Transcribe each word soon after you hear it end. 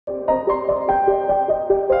灵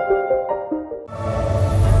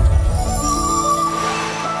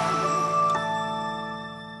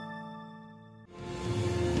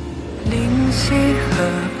溪河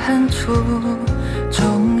畔处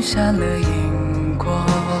种下了因果，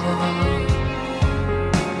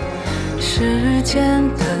世间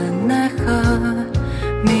的奈何，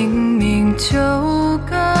冥冥纠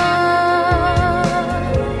葛。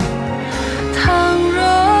倘若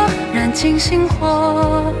燃尽星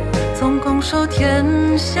火，总拱手天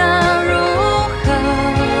下如何？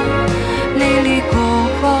历历过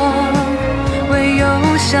往，唯有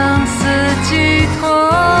相思寄托。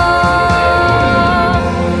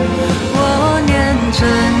我念着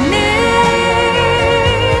你，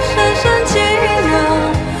深深寂寥，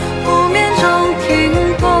无眠中停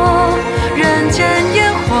泊。人间烟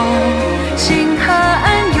火，星河暗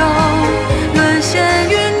涌，沦陷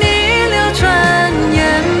于你流转烟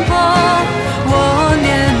波。我念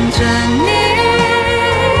着你，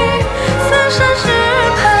三生石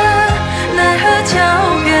畔，奈何桥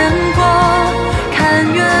边过。看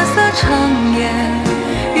月色长夜，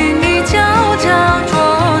与你皎皎灼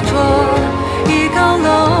灼，一高楼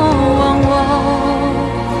忘我。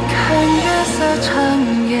看月色长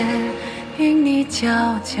夜，与你皎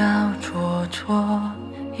皎灼灼，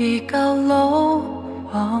一高楼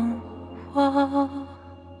忘我。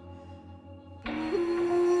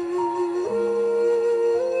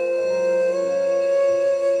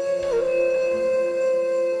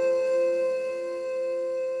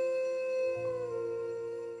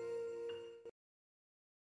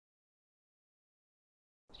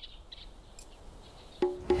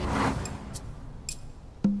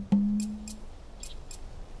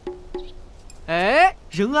哎，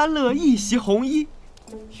任安乐一袭红衣，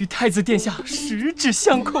与太子殿下十指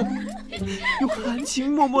相扣，用含情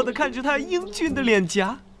脉脉地看着他英俊的脸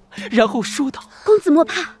颊，然后说道：“公子莫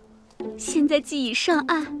怕，现在既已上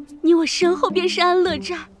岸，你我身后便是安乐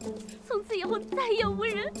寨，从此以后再也无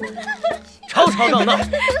人。”吵吵闹闹，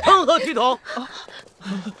成何体统？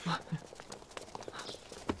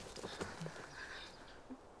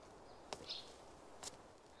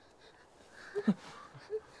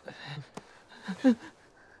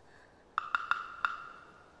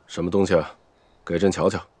什么东西啊？给朕瞧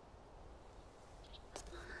瞧。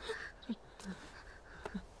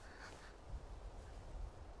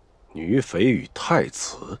女匪与太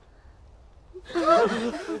子。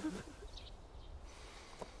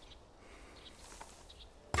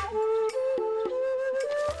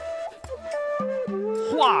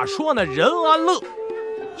话说那任安乐，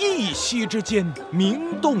一夕之间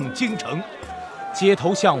名动京城，街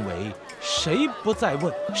头巷尾，谁不在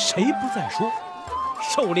问，谁不在说。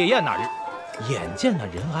狩猎宴那日，眼见那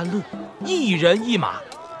任安乐一人一马，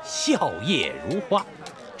笑靥如花，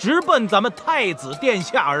直奔咱们太子殿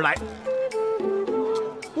下而来。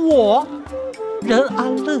我任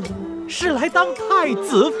安乐是来当太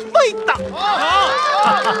子妃的。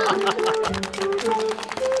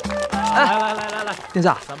来，殿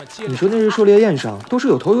下，你说那日狩猎宴上都是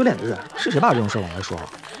有头有脸的人，是谁把这种事往外说？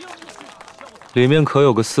里面可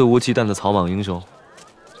有个肆无忌惮的草莽英雄？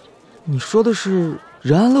你说的是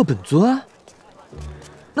任安乐本尊？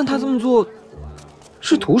那他这么做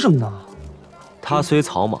是图什么呢？他虽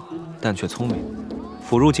草莽，但却聪明，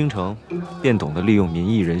甫入京城，便懂得利用民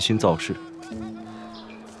意人心造势。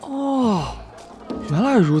哦，原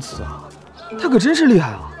来如此啊，他可真是厉害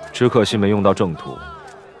啊！只可惜没用到正途。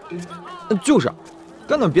就是，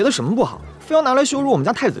干点别的什么不好，非要拿来羞辱我们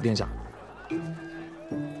家太子殿下。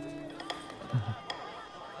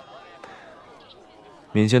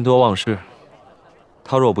民间多忘事，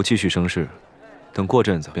他若不继续生事，等过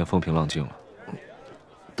阵子便风平浪静了。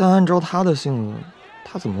但按照他的性子，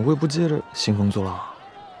他怎么会不接着兴风作浪啊？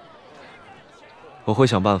我会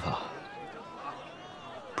想办法，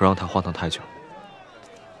不让他荒唐太久。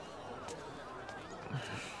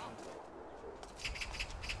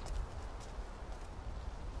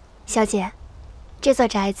小姐，这座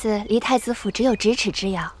宅子离太子府只有咫尺之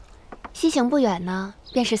遥，西行不远呢，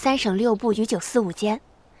便是3省6部与945间。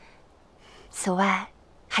此外，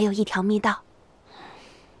还有一条密道。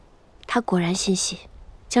他果然心细，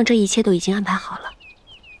将这一切都已经安排好了。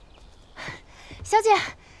小姐，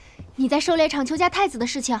你在狩猎场求嫁太子的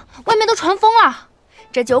事情，外面都传疯了。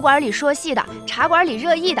这酒馆里说戏的，茶馆里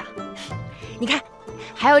热议的，你看，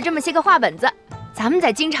还有这么些个话本子，咱们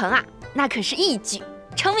在京城啊，那可是一举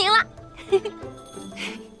成名了。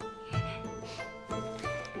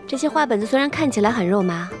这些话本子虽然看起来很肉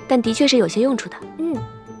麻，但的确是有些用处的。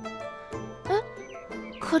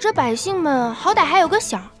可这百姓们好歹还有个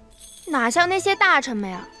响，哪像那些大臣们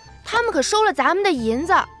呀，他们可收了咱们的银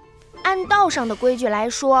子，按道上的规矩来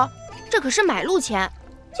说，这可是买路钱。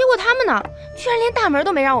结果他们呢，居然连大门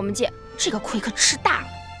都没让我们进，这个亏可吃大了。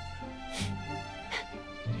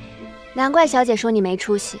难怪小姐说你没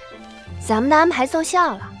出息，咱们的安排奏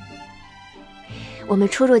效了。我们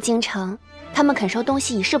初入京城，他们肯收东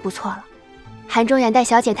西已是不错了。韩中远待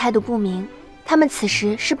小姐态度不明，他们此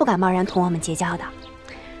时是不敢贸然同我们结交的。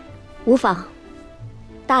无妨，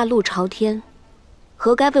大路朝天，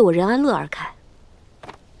何该为我任安乐而开？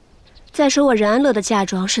再说我任安乐的嫁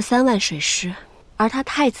妆是3万水师，而他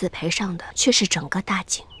太子赔上的却是整个大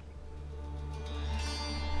景。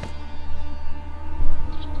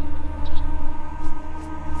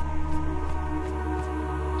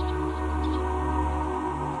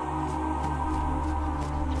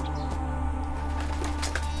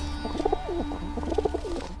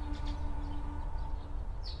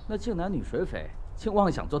那靖南女水匪竟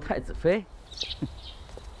妄想做太子妃，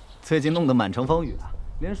最近弄得满城风雨啊，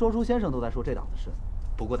连说书先生都在说这档子事。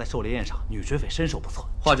不过在狩猎宴上，女水匪身手不错，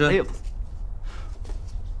华珍也不错。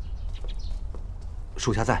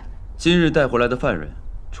属下在。今日带回来的犯人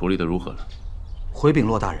处理得如何了？回禀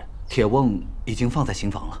骆大人，铁瓮已经放在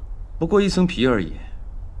刑房了。不过一层皮而已。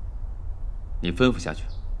你吩咐下去，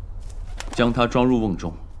将他装入瓮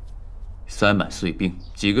中，塞满碎冰，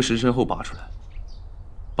几个时辰后拔出来。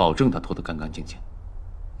保证他脱得干干净净。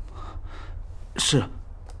是，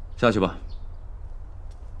下去吧。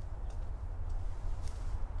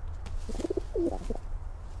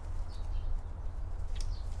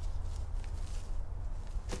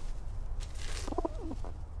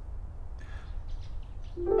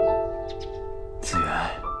子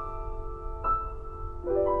元，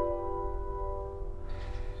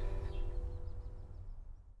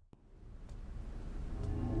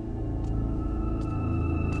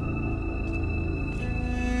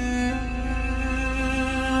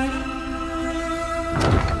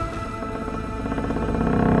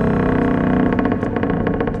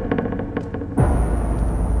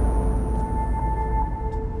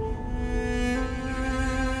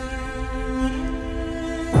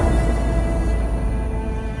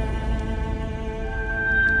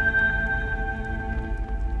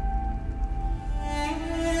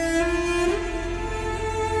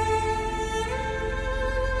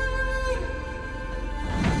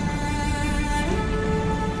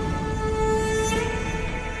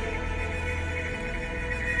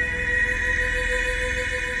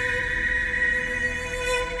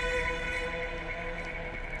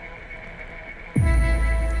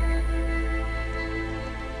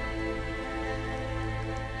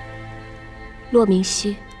洛明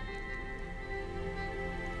熙，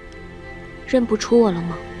认不出我了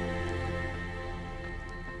吗？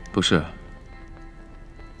不是，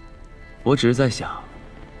我只是在想，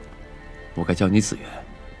我该叫你子元，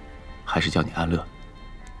还是叫你安乐？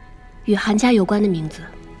与韩家有关的名字，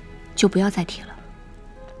就不要再提了。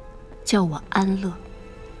叫我安乐，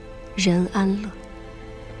任安乐。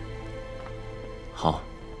好，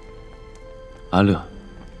安乐。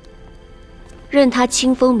任他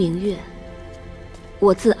清风明月，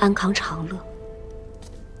我自安康长乐。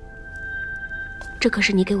这可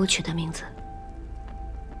是你给我取的名字。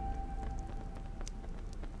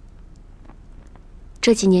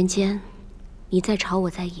这几年间，你在朝我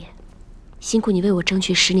在野，辛苦你为我争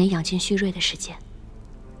取10年养精蓄锐的时间。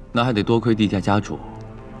那还得多亏帝家家主，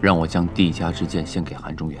让我将帝家之剑献给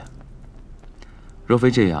韩中原。若非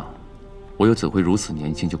这样，我又怎会如此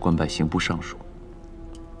年轻就官拜刑部尚书？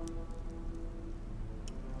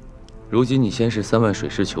如今你先是3万水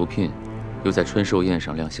师求聘，又在春寿宴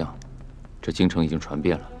上亮相，这京城已经传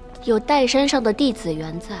遍了。有岱山上的帝子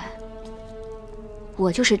元在，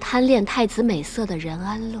我就是贪恋太子美色的任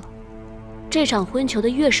安乐。这场婚求的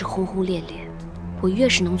越是轰轰烈烈，我越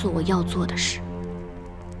是能做我要做的事。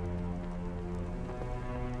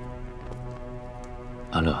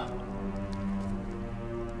安乐，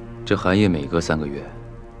这韩烨每隔3个月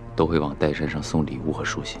都会往岱山上送礼物和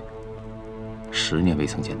书信，10年未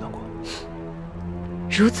曾见到过。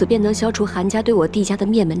如此便能消除韩家对我帝家的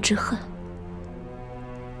灭门之恨。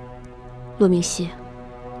骆明熙，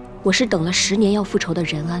我是等了10年要复仇的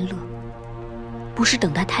任安乐，不是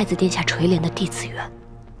等待太子殿下垂怜的帝子元。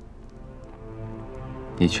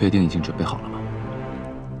你确定已经准备好了吗？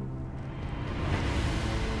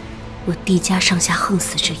我帝家上下横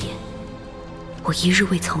死之夜，我一日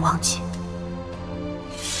未曾忘记。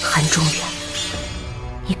韩中原，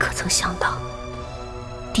你可曾想到，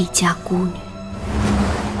帝家孤女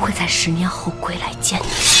会在10年后归来见你？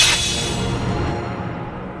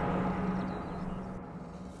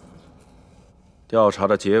调查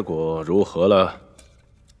的结果如何了？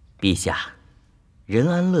陛下，任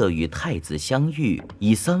安乐与太子相遇，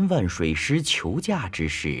以3万水师求嫁之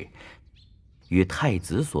事，与太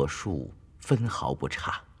子所述分毫不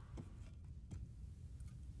差。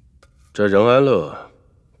这任安乐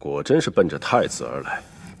果真是奔着太子而来。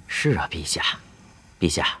是啊，陛下，陛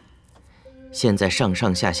下，现在上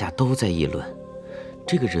上下下都在议论，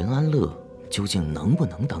这个任安乐究竟能不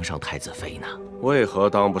能当上太子妃呢？为何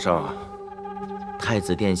当不上啊？太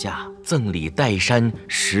子殿下赠礼岱山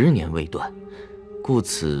10年未断，故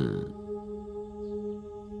此。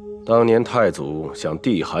当年太祖想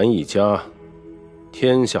帝韩一家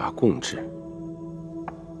天下共治，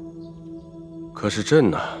可是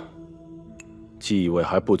朕呢，继位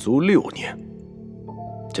还不足6年，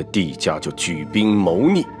这帝家就举兵谋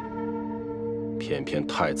逆，偏偏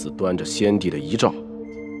太子端着先帝的遗诏，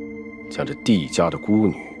将这帝家的孤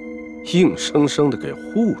女硬生生的给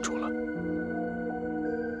护住了，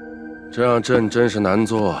这让朕真是难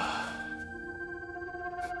做啊。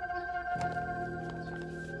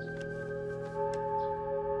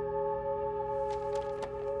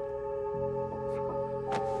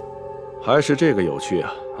还是这个有趣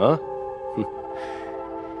啊！啊，哼！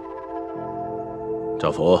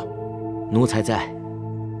赵福，奴才在。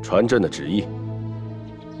传朕的旨意，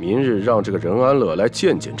明日让这个任安乐来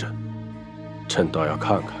见见朕，朕倒要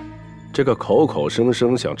看看，这个口口声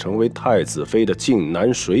声想成为太子妃的靖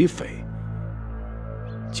南水匪，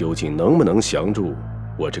究竟能不能降住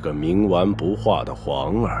我这个冥顽不化的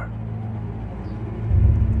皇儿。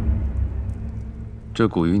这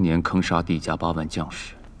古余年坑杀帝家8万将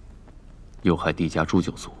士，又害帝家诛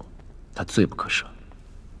9族，他罪不可赦。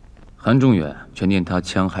韩仲远却念他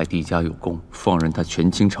戕害帝家有功，放任他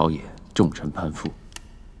权倾朝野，重臣攀附。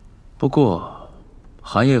不过，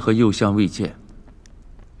韩烨和右相魏建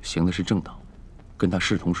行的是正道，跟他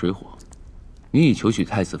势同水火。你以求娶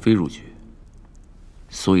太子妃入局，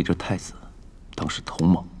所以这太子当是同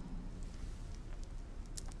盟。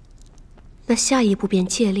那下一步便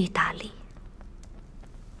借力打力。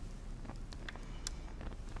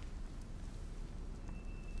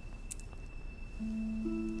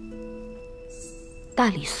大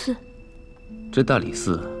理寺，这大理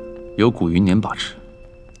寺由古余年把持，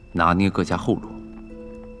拿捏各家后路，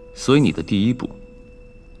所以你的第一步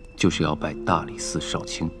就是要拜大理寺少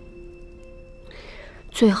卿。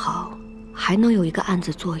最好还能有一个暗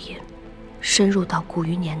自作引，深入到古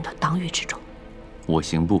余年的党羽之中。我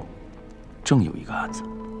刑部正有一个案子，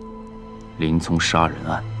林冲杀人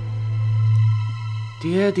案。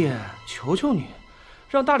爹爹，求求你，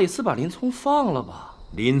让大理寺把林冲放了吧。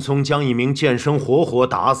林冲将一名剑生活活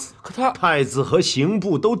打死，可太子和刑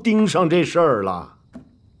部都盯上这事儿了。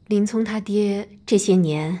林冲他爹这些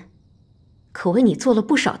年可为你做了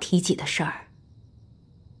不少提己的事儿。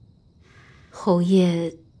侯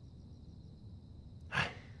爷，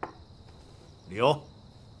刘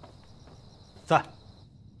在，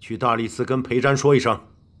去大理寺跟裴瞻说一声，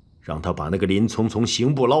让他把那个林冲从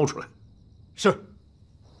刑部捞出来。是。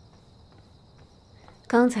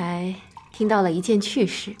刚才听到了一件趣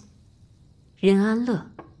事，任安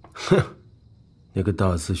乐。哼，那个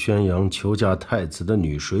大肆宣扬求嫁太子的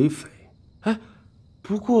女水匪。哎，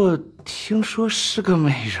不过听说是个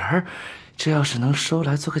美人儿，这要是能收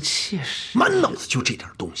来做个妾室，满脑子就这点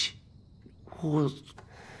东西。我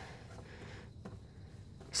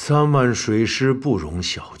3万水师不容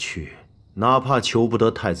小觑，哪怕求不得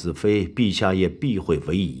太子妃，陛下也必会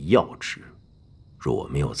委以要职。若我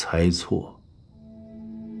没有猜错，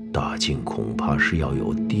大晋恐怕是要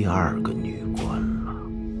有第2个女官了。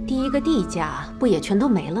第一个帝家不也全都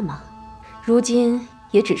没了吗？如今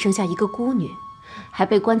也只剩下一个孤女，还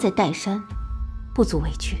被关在岱山，不足为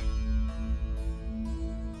惧。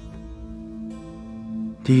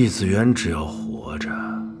帝子元只要活着，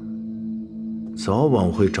早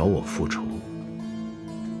晚会找我复仇。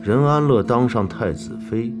任安乐当上太子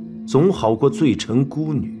妃，总好过罪臣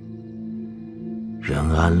孤女。任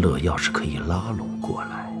安乐要是可以拉拢过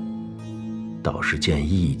来，倒是件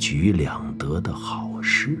一举两得的好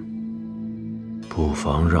事，不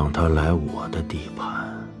妨让他来我的地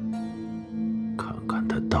盘，看看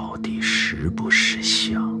他到底识不识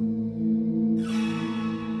相。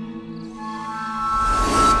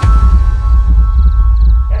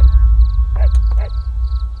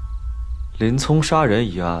林冲杀人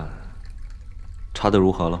一案，查得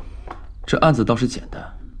如何了？这案子倒是简单，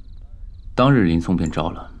当日林冲便招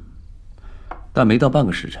了，但没到半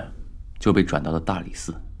个时辰，就被转到了大理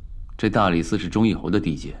寺。这大理寺是忠义侯的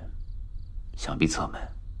地界，想必侧门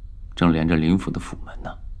正连着林府的府门呢。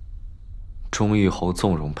忠义侯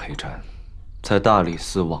纵容裴瞻，在大理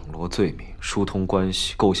寺网罗罪名，疏通关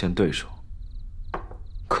系，构陷对手，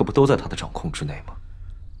可不都在他的掌控之内吗？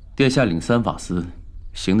殿下领3法司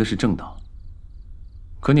行的是正道。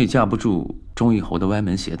可你架不住忠义侯的歪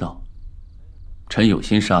门邪道。臣有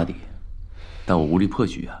心杀敌，但我无力破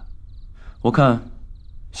局啊。我看，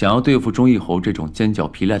想要对付忠义侯这种奸狡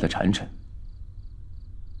皮赖的谗臣，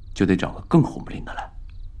就得找个更红不吝的来。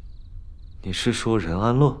你是说任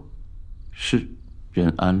安乐？是，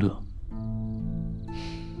任安乐。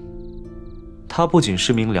他不仅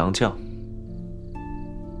是名良将，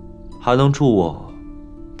还能助我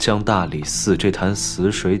将大理寺这潭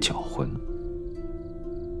死水搅浑。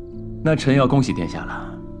那臣要恭喜殿下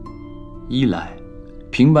了。一来，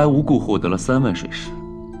平白无故获得了3万水师；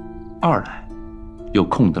二来，又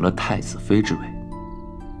空得了太子妃之位。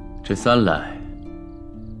这三来，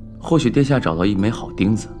或许殿下找到一枚好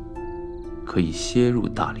钉子，可以楔入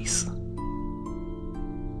大理寺。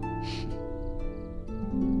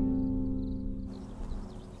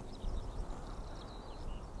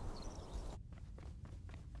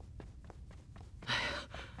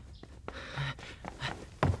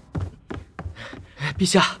陛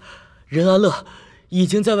下，任安乐已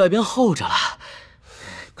经在外边候着了。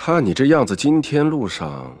看你这样子，今天路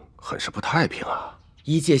上很是不太平啊。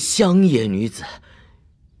一介乡野女子，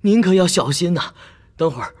您可要小心呐！等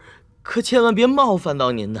会儿可千万别冒犯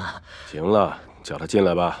到您呐。行了，叫他进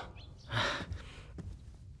来吧。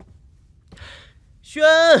宣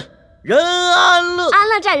任安乐，安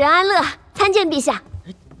乐寨任安乐参见陛下。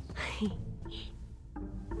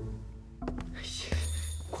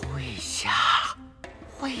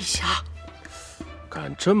跪下！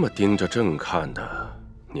敢这么盯着朕看的，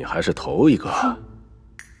你还是头一个。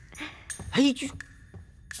哎，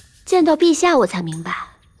见到陛下，我才明白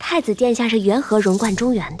太子殿下是缘何荣冠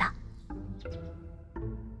中原的。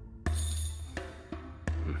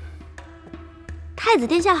太子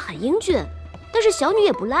殿下很英俊，但是小女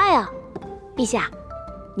也不赖啊。陛下，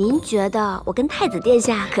您觉得我跟太子殿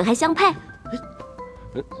下可还相配？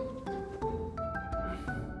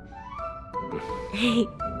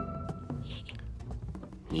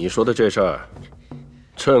你说的这事儿，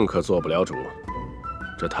朕可做不了主。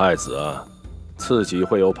这太子啊，自己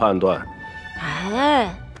会有判断。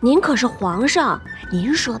哎，您可是皇上，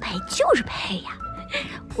您说配就是配呀。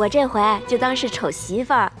我这回就当是丑媳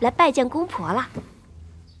妇儿来拜见公婆了。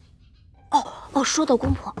哦，说到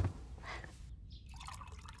公婆，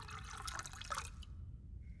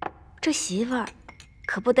这媳妇儿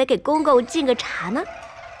可不得给公公敬个茶呢。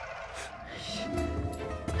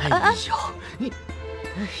哎呦，你，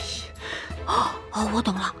哦，我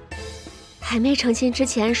懂了，还没成亲之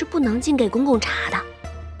前是不能敬给公公茶的，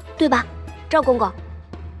对吧，赵公公？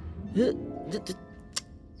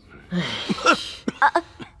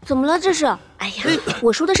怎么了这是？哎呀，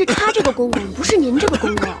我说的是他这个公公，不是您这个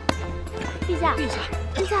公公。陛下，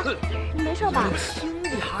你没事吧？轻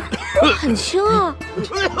点儿，很轻啊，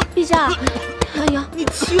陛下。哎呀，你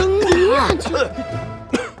轻点儿，你很轻。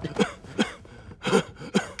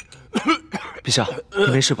陛下，你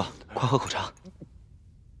没事吧？快喝口茶。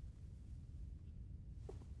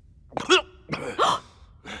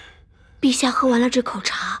陛下喝完了这口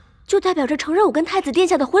茶，就代表着承认我跟太子殿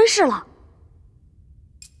下的婚事了。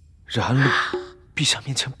任安乐，陛下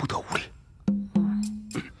面前不得无礼。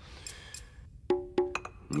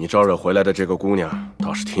你招惹回来的这个姑娘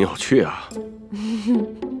倒是挺有趣啊。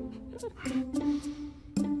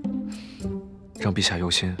让陛下忧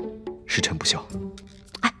心，是臣不孝。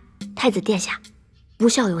太子殿下，不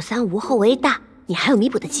孝有三，无后为大，你还有弥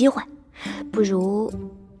补的机会。不如，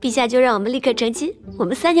陛下就让我们立刻成亲，我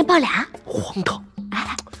们3年抱俩。荒唐！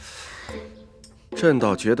朕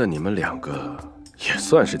倒觉得你们2个也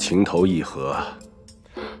算是情投意合。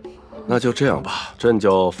那就这样吧，朕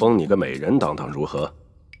就封你个美人当当，如何？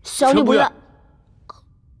小女不愿。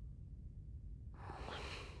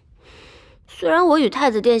虽然我与太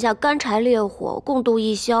子殿下干柴烈火，共度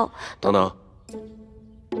一宵。等等，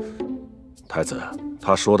太子，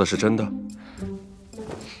他说的是真的？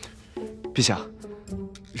陛下，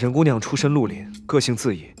任姑娘出身绿林，个性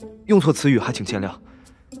恣意，用错词语还请见谅。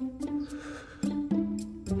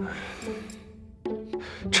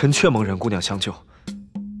臣确蒙任姑娘相救。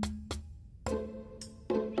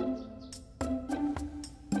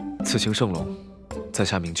此情圣龙，在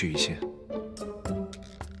下铭记于心。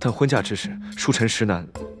但婚嫁之时，恕臣实难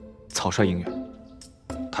草率应允。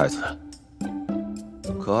太子，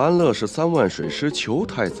可安乐是3万水师求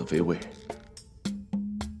太子妃位。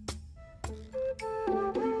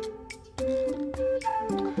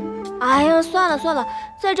哎呀，算了，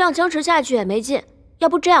再这样僵持下去也没劲。要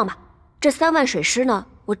不这样吧，这3万水师呢，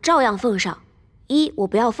我照样奉上。1，我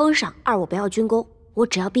不要封赏；2，我不要军功，我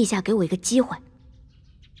只要陛下给我一个机会。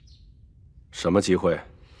什么机会？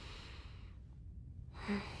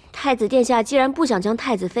太子殿下既然不想将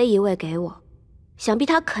太子妃一位给我，想必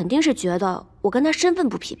他肯定是觉得我跟他身份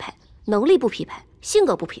不匹配，能力不匹配，性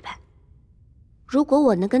格不匹配。如果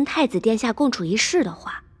我能跟太子殿下共处一室的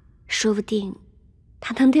话，说不定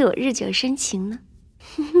他能对我日久生情呢。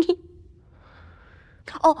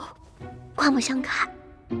哦，刮目相看。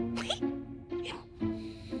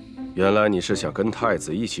原来你是想跟太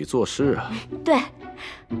子一起做事啊？对。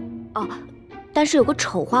哦，但是有个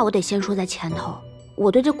丑话我得先说在前头。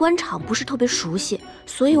我对这官场不是特别熟悉，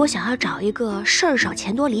所以我想要找一个事儿少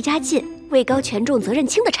钱多离家近、位高权重责任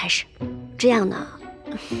轻的差事，这样呢，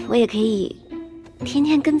我也可以天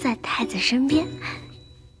天跟在太子身边。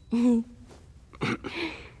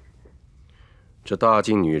这大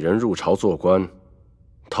晋女人入朝做官，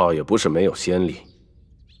倒也不是没有先例。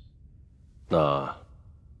那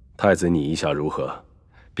太子你意下如何？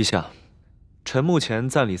陛下，臣目前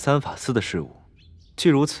暂理三法司的事务，既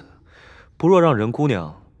如此，不若让任姑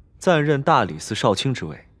娘暂任大理寺少卿之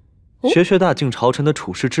位，学学大晋朝臣的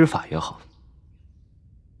处世之法也好。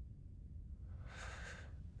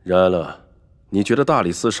然安乐，你觉得大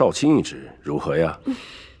理寺少卿一职如何呀？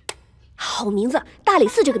好名字，大理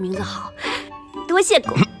寺这个名字好，多谢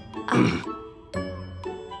公。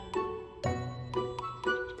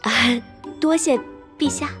多谢陛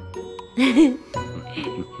下。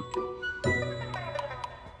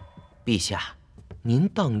陛下，您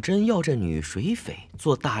当真要这女水匪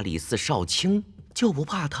做大理寺少卿，就不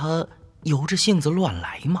怕她由着性子乱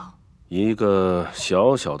来吗？一个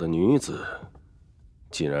小小的女子，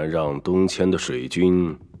竟然让东迁的水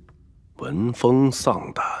军闻风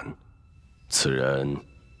丧胆，此人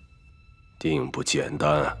定不简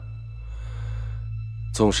单啊！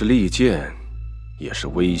纵是利剑，也是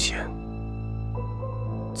危险；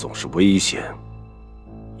总是危险，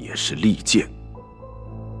也是利剑。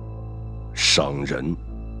伤人、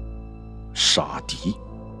杀敌，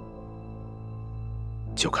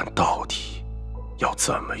就看到底要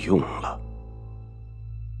怎么用了。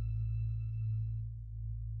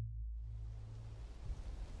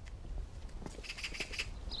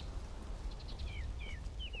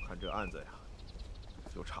看这案子呀，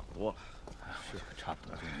就差不多了。是，差不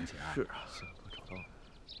多就能结案。是啊，找到了。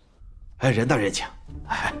哎，任大人请。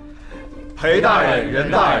哎，裴大人、任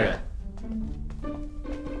大人。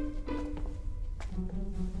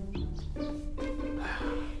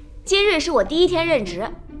今日是我第一天任职，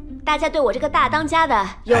大家对我这个大当家的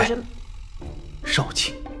有什么？少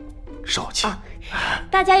卿，少卿。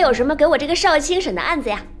大家有什么给我这个少卿审的案子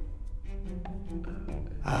呀？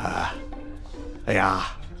哎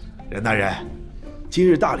呀，任大人，今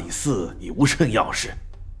日大理寺已无甚要事，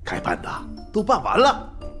该办的都办完了。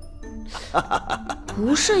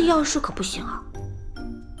不甚要事可不行啊，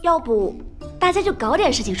要不大家就搞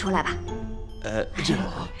点事情出来吧。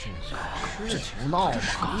这胡闹嘛，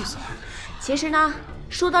啥意思啊？其实呢，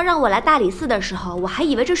说到让我来大理寺的时候，我还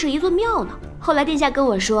以为这是一座庙呢。后来殿下跟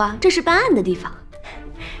我说，这是办案的地方，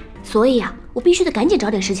所以啊，我必须得赶紧找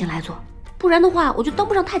点事情来做，不然的话，我就当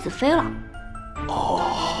不上太子妃了。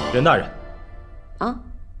任大人，啊？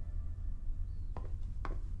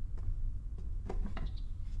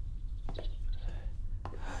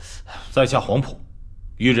在下黄埔，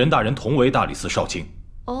与任大人同为大理寺少卿。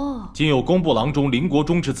今有工部郎中林国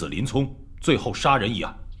忠之子林聪最后杀人一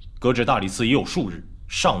案，搁置大理寺已有数日，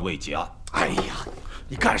尚未结案。哎呀，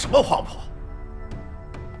你干什么，黄埔？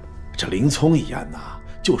这林聪一案呐，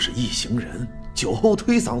就是一行人酒后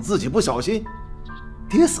推搡自己不小心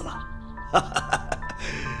跌死了。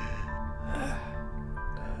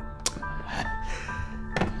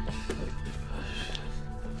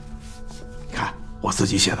你看我自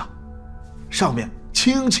己写的，上面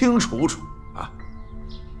清清楚楚啊。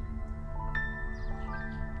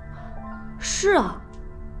是啊，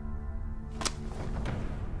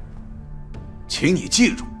请你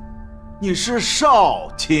记住，你是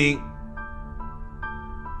少卿。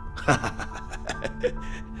哎，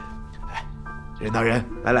任大人，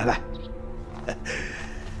来。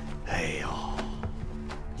哎呦，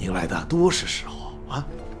您来的多是时候啊！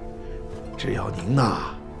只要您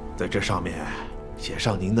呐，在这上面写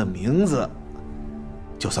上您的名字，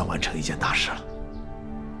就算完成一件大事了。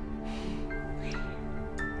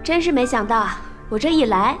真是没想到，我这一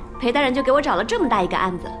来，裴大人就给我找了这么大一个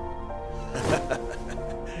案子。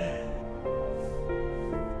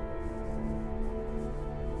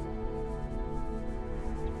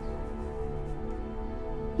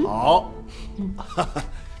好，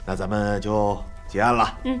那咱们就结案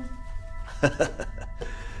了。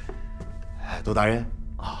杜大人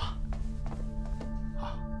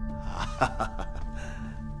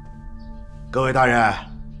各位大人，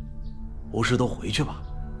无事都回去吧。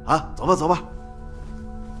啊，走吧。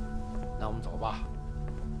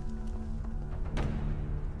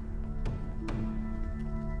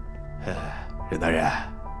任大人，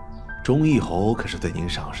忠义侯可是对您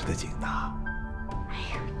赏识的紧呐。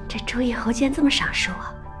这忠义侯既然这么赏识我，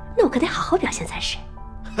那我可得好好表现才是。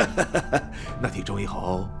那替忠义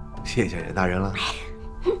侯谢谢任大人了。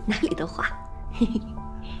哪里的话。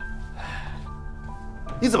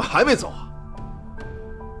你怎么还没走啊？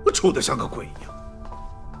我丑得像个鬼一样。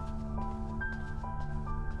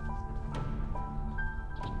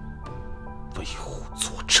为虎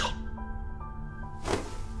作伥。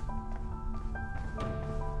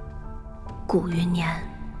古余年，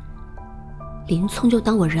林聪就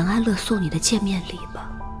当我任安乐送你的见面礼吧。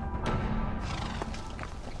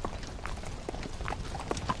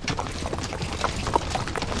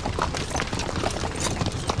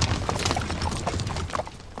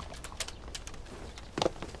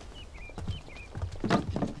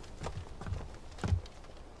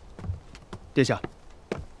殿下，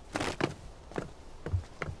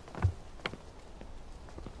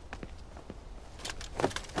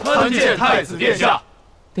参见太子殿下。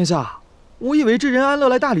殿下，我以为这任安乐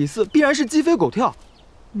来大理寺必然是鸡飞狗跳，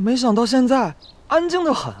没想到现在安静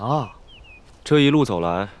得很啊。这一路走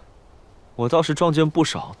来，我倒是撞见不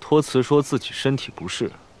少托辞说自己身体不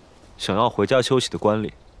适，想要回家休息的官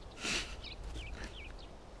吏。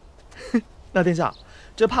那殿下，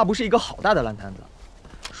这怕不是一个好大的烂摊子。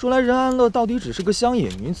说来任安乐到底只是个乡野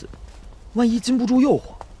女子，万一禁不住诱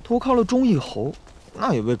惑，投靠了忠义侯，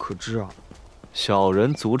那也未可知啊。小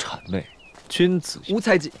人足谄媚，君子无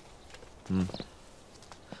猜忌。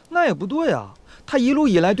那也不对啊，他一路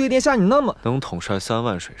以来对殿下你那么能统帅3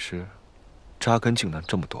万水师，扎根靖南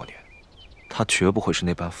这么多年，他绝不会是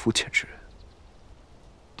那般肤浅之人。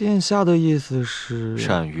殿下的意思是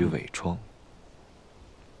善于伪装。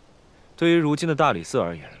对于如今的大理寺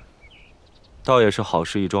而言，倒也是好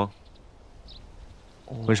事一桩。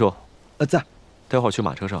文书，在。待会儿去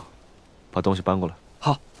马车上，把东西搬过来。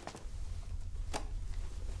好。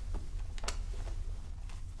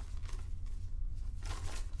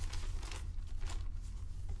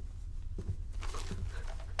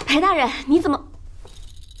裴大人，你怎么？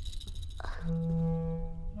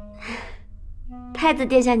太子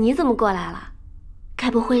殿下，你怎么过来了？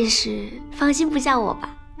该不会是放心不下我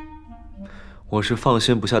吧？我是放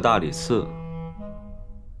心不下大理寺。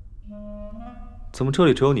怎么这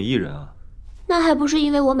里只有你一人啊？那还不是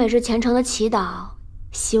因为我每日虔诚的祈祷，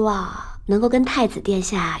希望能够跟太子殿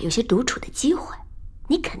下有些独处的机会。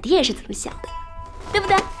你肯定也是这么想的，对不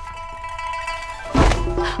对？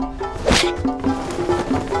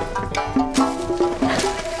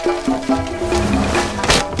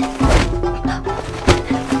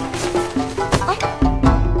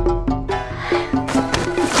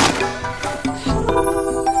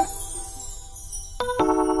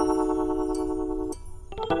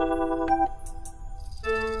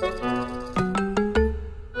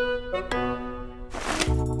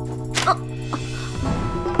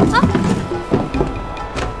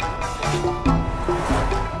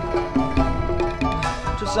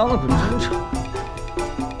香的可真沉。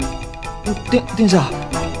殿下，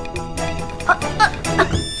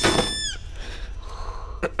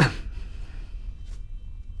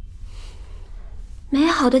美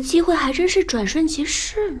好的机会还真是转瞬即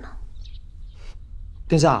逝呢。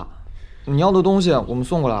殿下，你要的东西我们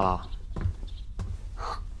送过来了。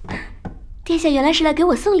殿下原来是来给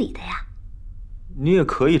我送礼的呀？你也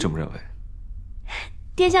可以这么认为。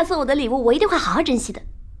殿下送我的礼物，我一定会好好珍惜的。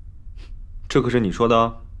这可是你说的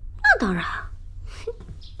啊。那当然。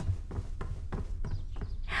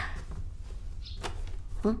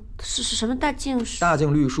是什么大靖？大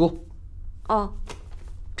靖律书。哦，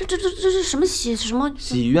这是什么什么？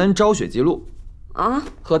洗冤昭雪记录。啊？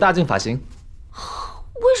和大靖发行。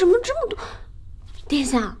为什么这么多？殿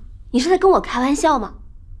下，你是在跟我开玩笑吗？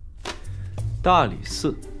大理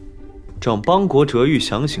寺，掌邦国折狱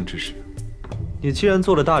详刑之事。你既然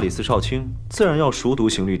做了大理寺少卿，自然要熟读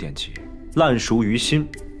刑律典籍，烂熟于心，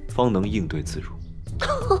方能应对自如。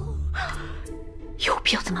有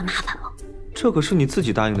必要这么麻烦吗？这可是你自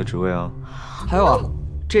己答应的职位啊！还有啊，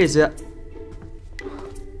这些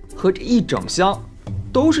和这一整箱，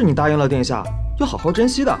都是你答应了殿下要好好珍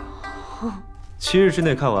惜的。7日之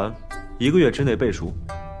内看完，1个月之内背熟。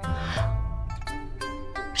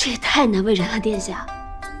这也太难为人了，殿下。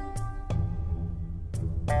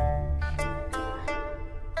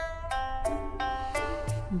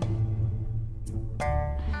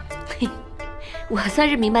我算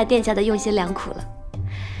是明白殿下的用心良苦了。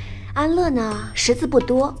安乐呢，识字不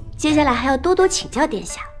多，接下来还要多多请教殿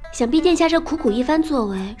下。想必殿下这苦苦一番作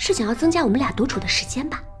为，是想要增加我们俩独处的时间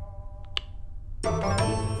吧？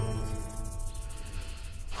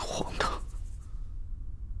荒唐！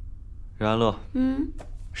任安乐，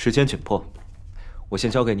时间紧迫，我先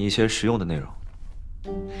教给你一些实用的内容。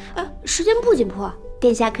时间不紧迫，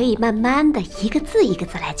殿下可以慢慢的一个字一个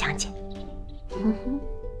字来讲解。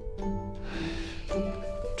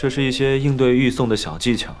这是一些应对预送的小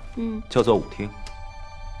技巧，叫做舞听。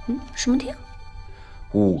什么听？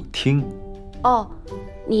舞听。哦，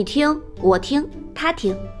你听，我听，他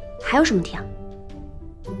听，还有什么听？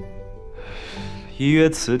一曰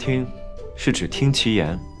词听，是指听其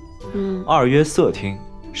言。二曰色听，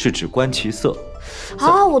是指观其色。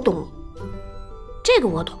啊，我懂了，这个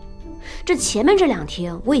我懂。这前面这2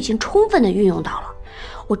听我已经充分的运用到了。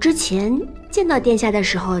我之前见到殿下的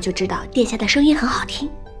时候就知道殿下的声音很好听，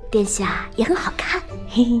殿下也很好看。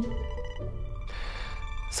嘿嘿。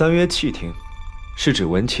三曰气听，是指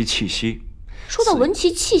闻其气息。说到闻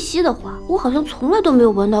其气息的话，我好像从来都没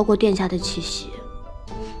有闻到过殿下的气息。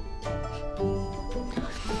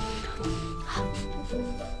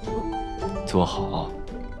坐好。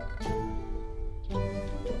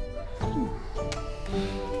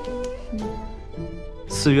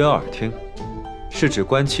四曰耳听，是指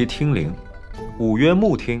观其听灵；五曰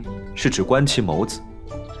目听，是指观其眸子。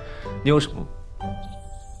你有什么？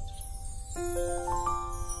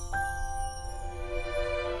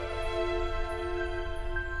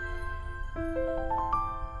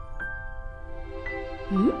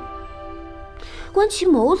观其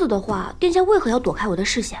眸子的话，殿下为何要躲开我的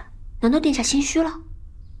视线？难道殿下心虚了？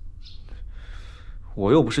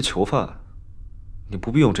我又不是囚犯，你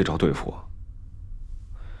不必用这招对付我。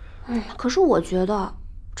可是我觉得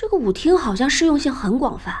这个舞听好像适用性很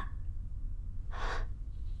广泛。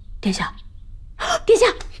殿下，殿下，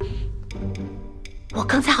我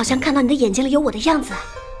刚才好像看到你的眼睛里有我的样子。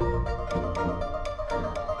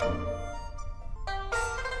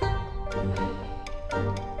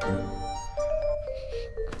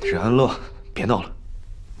任安乐，别闹了。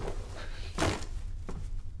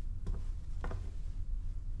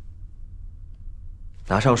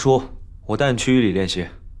拿上书，我带你去狱里练习。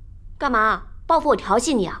干嘛？报复我调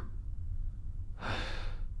戏你啊？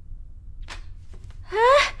哎，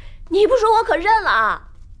你不说我可认了啊！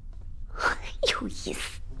有意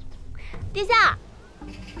思。殿下，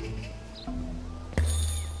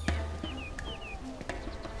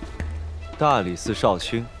大理寺少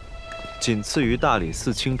卿，仅次于大理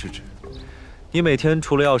寺卿之职。你每天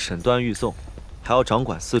除了要审断狱讼，还要掌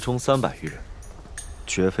管寺中300余人，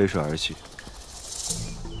绝非是儿戏。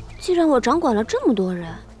既然我掌管了这么多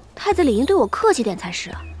人，太子理应对我客气点才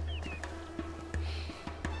是啊。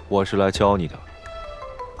我是来教你的。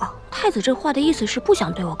哦，太子这话的意思是不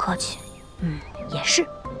想对我客气。也是，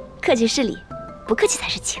客气是礼，不客气才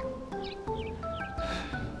是情。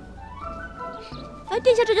哎，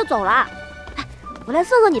殿下这就走了，来，我来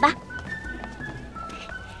送送你吧。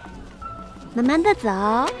慢慢的走，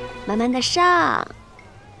慢慢的上。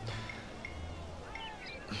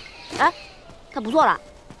哎，他不错了。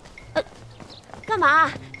干嘛？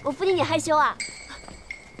我扶你害羞啊？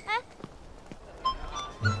哎，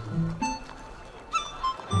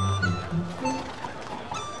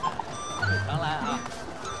常来啊！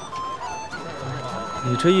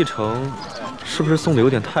你这一程是不是送的有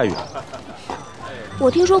点太远了？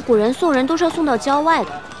我听说古人送人都是要送到郊外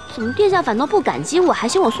的，怎么殿下反倒不感激我，还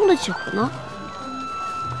嫌我送的久呢？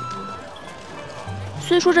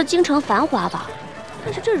虽说这京城繁华吧，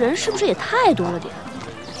但是这人是不是也太多了点？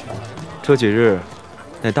这几日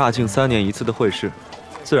乃大靖3年1次的会试，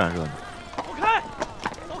自然热闹。走开！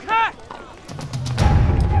走开！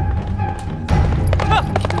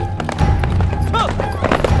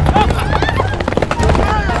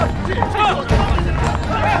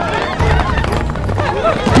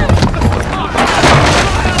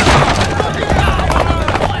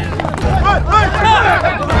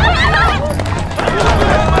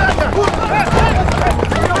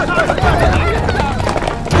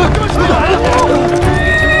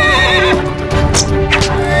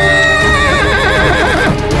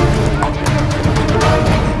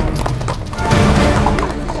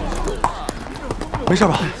没事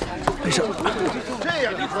吧？没事。会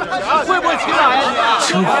不会骑马呀你？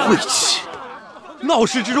真会骑！闹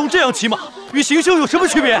市之中这样骑马，与行凶有什么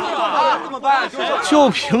区别？怎么办？就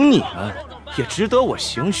凭你们，也值得我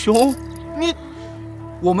行凶？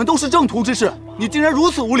我们都是正途之士，你竟然如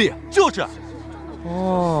此无礼！就是。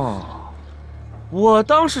哦，我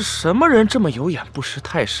当是什么人这么有眼不识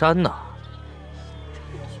泰山呢？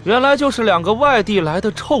原来就是2个外地来的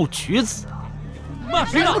臭橘子啊！骂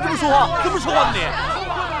谁呢？这么说话？怎么说话的你？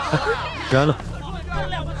任安乐，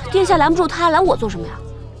殿下拦不住他，拦我做什么呀？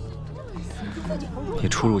你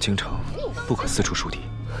初入京城，不可四处树敌。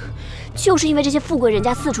就是因为这些富贵人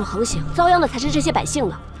家四处横行，遭殃的才是这些百姓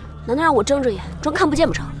呢。难道让我睁着眼装看不见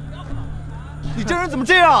不成？你这人怎么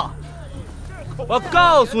这样？我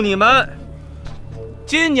告诉你们，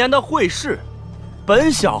今年的会试，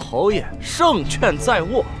本小侯爷胜券在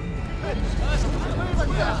握。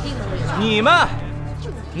你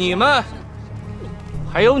们，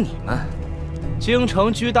还有你们，京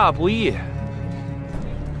城居大不易。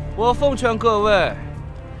我奉劝各位，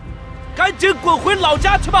赶紧滚回老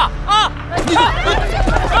家去吧！啊！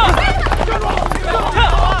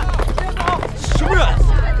什么人？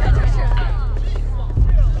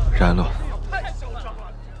然安乐，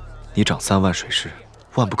你长3万水师，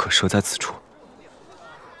万不可折在此处。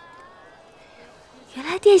原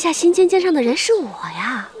来殿下心尖尖上的人是我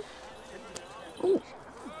呀！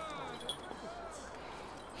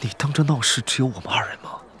你当这闹事只有我们2人吗？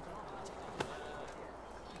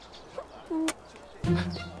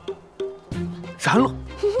然了，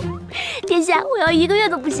殿下，我要1个月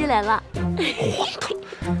都不洗脸了。荒唐！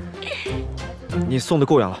你送的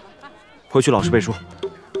够远了，回去老实背书。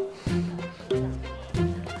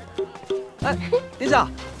哎，殿下。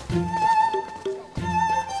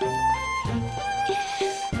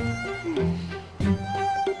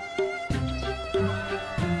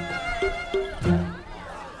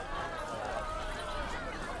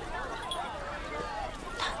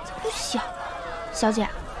小姐，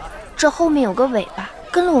这后面有个尾巴，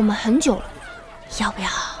跟了我们很久了，要不要？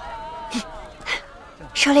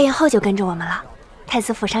狩猎营后就跟着我们了，太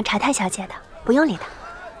子府上查探小姐的，不用理他。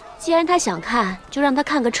既然他想看，就让他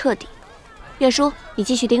看个彻底。月叔，你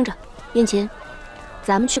继续盯着。燕琴，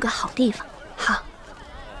咱们去个好地方。好。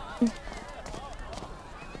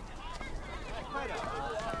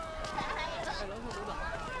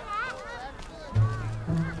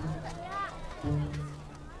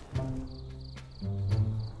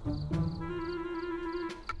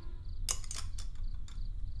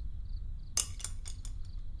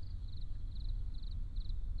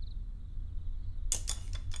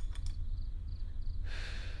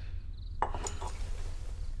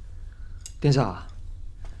殿下，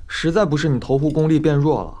实在不是你投壶功力变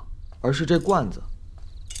弱了，而是这罐子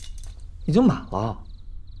已经满了。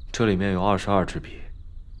这里面有22支笔，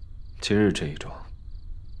今日这一桩，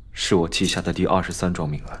是我记下的第23桩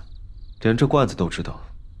命案，连这罐子都知道，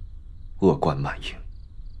恶贯满盈，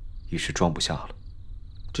已是装不下了。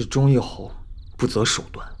这忠义侯不择手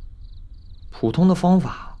段，普通的方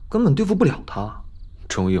法根本对付不了他。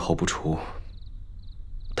忠义侯不除，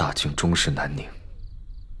大境终是难宁。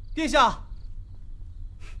殿下。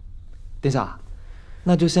殿下，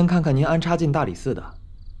那就先看看您安插进大理寺的，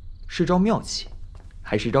是招妙气，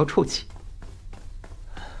还是招臭气？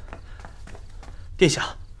殿下，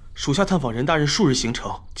属下探访任大人数日行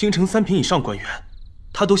程，京城3品以上官员，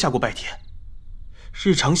他都下过拜帖，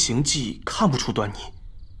日常行迹看不出端倪，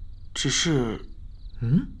只是，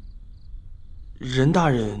任大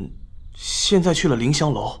人现在去了凌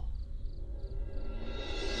香楼。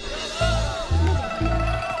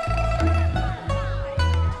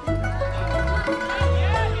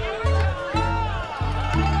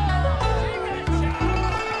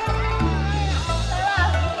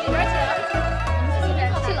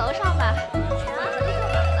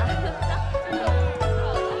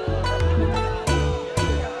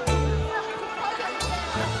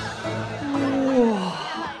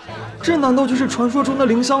这难道就是传说中的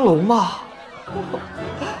凌香楼吗？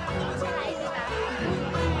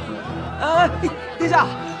哎，殿下，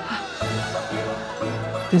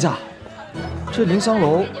殿下，这凌香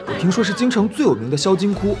楼我听说是京城最有名的销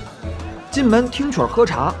金窟，进门听曲喝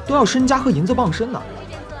茶都要身家和银子傍身呢。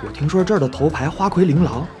我听说这儿的头牌花魁琳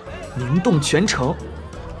琅，名动全城，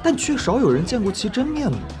但却少有人见过其真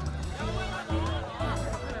面目。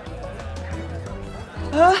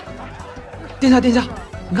哎，殿下，殿下，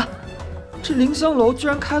你看。这凌香楼居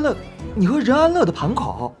然开了你和任安乐的盘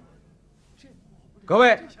口。各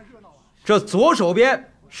位，这左手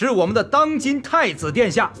边是我们的当今太子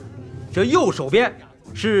殿下，这右手边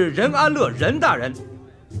是任安乐任大人。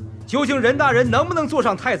究竟任大人能不能坐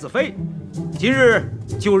上太子妃？今日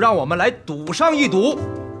就让我们来赌上一赌。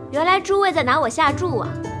原来诸位在拿我下注啊！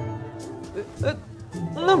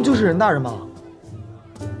那不就是任大人吗？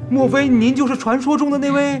莫非您就是传说中的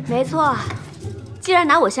那位？没错，既然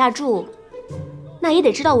拿我下注，那也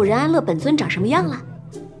得知道我任安乐本尊长什么样了。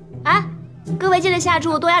哎，各位记得下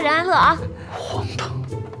注多压任安乐啊！荒唐！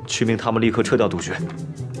去命他们立刻撤掉赌局。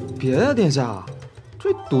别呀，殿下，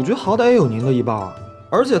这赌局好歹也有您的一半，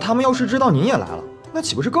而且他们要是知道您也来了，那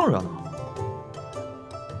岂不是更热闹？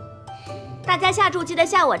大家下注记得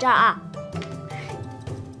下我这儿啊！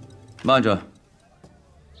慢着。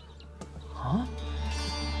啊，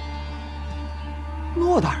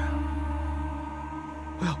骆大人！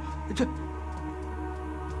哎呦，这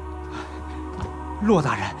骆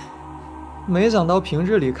大人，没想到平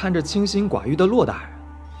日里看着清心寡欲的骆大人，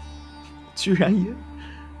居然也……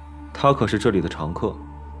他可是这里的常客。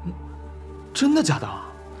真的假的？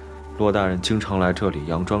骆大人经常来这里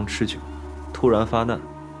佯装吃酒，突然发难，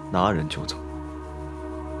拿人就走。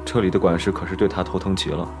这里的管事可是对他头疼极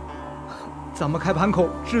了。咱们开盘口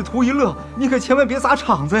只图一乐，你可千万别砸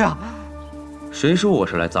场子呀！谁说我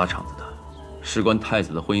是来砸场子的？事关太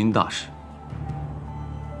子的婚姻大事，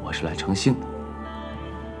我是来成性的。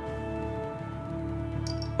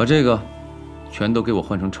把这个全都给我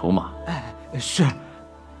换成筹码。哎，是。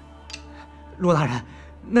骆大人，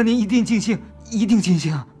那您一定尽兴，一定尽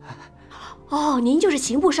兴。哦，您就是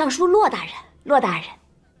刑部尚书骆大人。骆大人，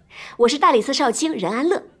我是大理寺少卿任安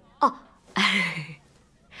乐。哦，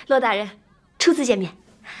骆大人，初次见面。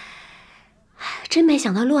真没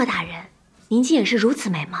想到骆大人，您竟也是如此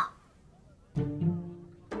美貌。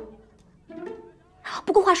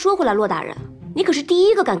不过话说回来，骆大人，你可是第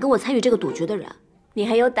一个敢跟我参与这个赌局的人，你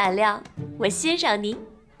很有胆量，我欣赏您。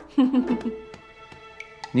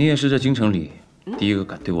你也是这京城里第一个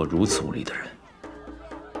敢对我如此无礼的人。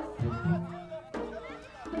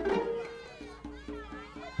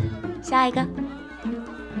下一个，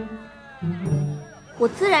我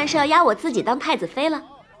自然是要压我自己当太子妃了。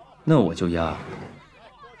那我就压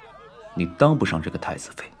你当不上这个太子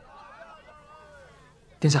妃。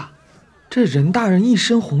殿下，这任大人一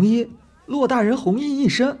身红衣，骆大人红衣一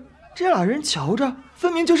身，这俩人瞧着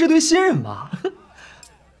分明就是对新人嘛。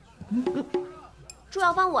主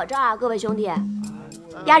要放我这儿啊，各位兄弟，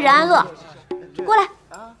压任安乐，过来，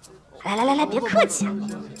来，别客气啊。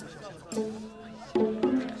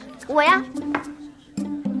我呀，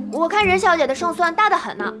我看任小姐的胜算大得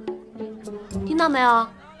很呢。听到没有？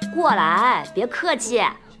过来，别客气。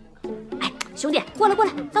哎，兄弟，过来，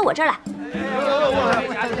到我这儿来。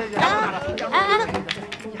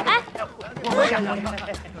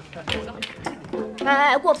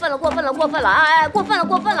哎，过分了！哎，过分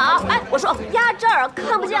了啊！哎，我说压这儿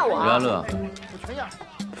看不见我。任安乐，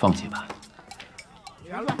放弃吧。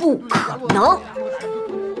不可能。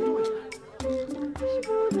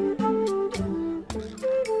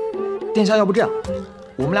殿下，要不这样，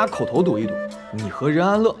我们俩口头赌一赌，你和任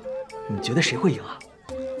安乐，你觉得谁会赢啊？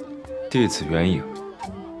帝梓元赢。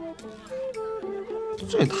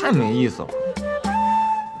这也太没意思了。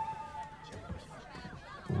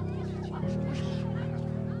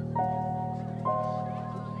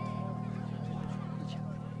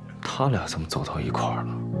他俩怎么走到一块儿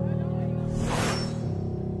了？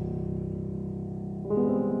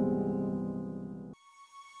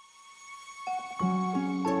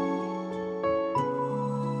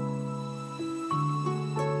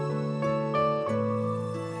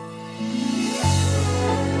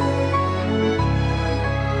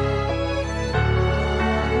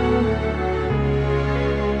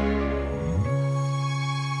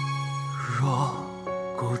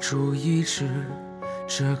主一掷，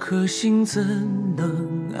这颗心怎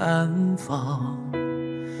能安放？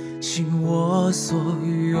倾我所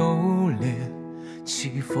有，猎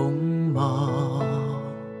起锋芒。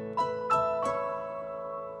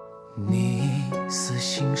你似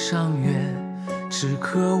心上缘，只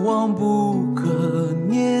渴望不可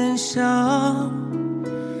念想。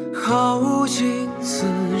耗尽此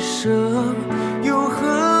生又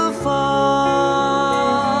何妨？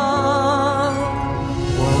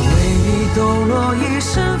抖落一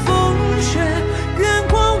身风雪，愿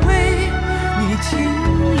光为你停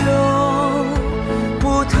留。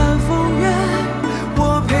不谈风月，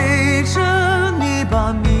我陪着你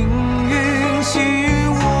把命运紧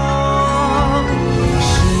握。是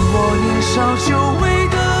我年少久违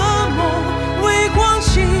的梦，微光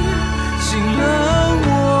倾尽了我。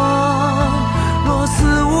若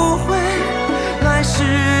此无悔，来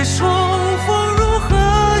世重。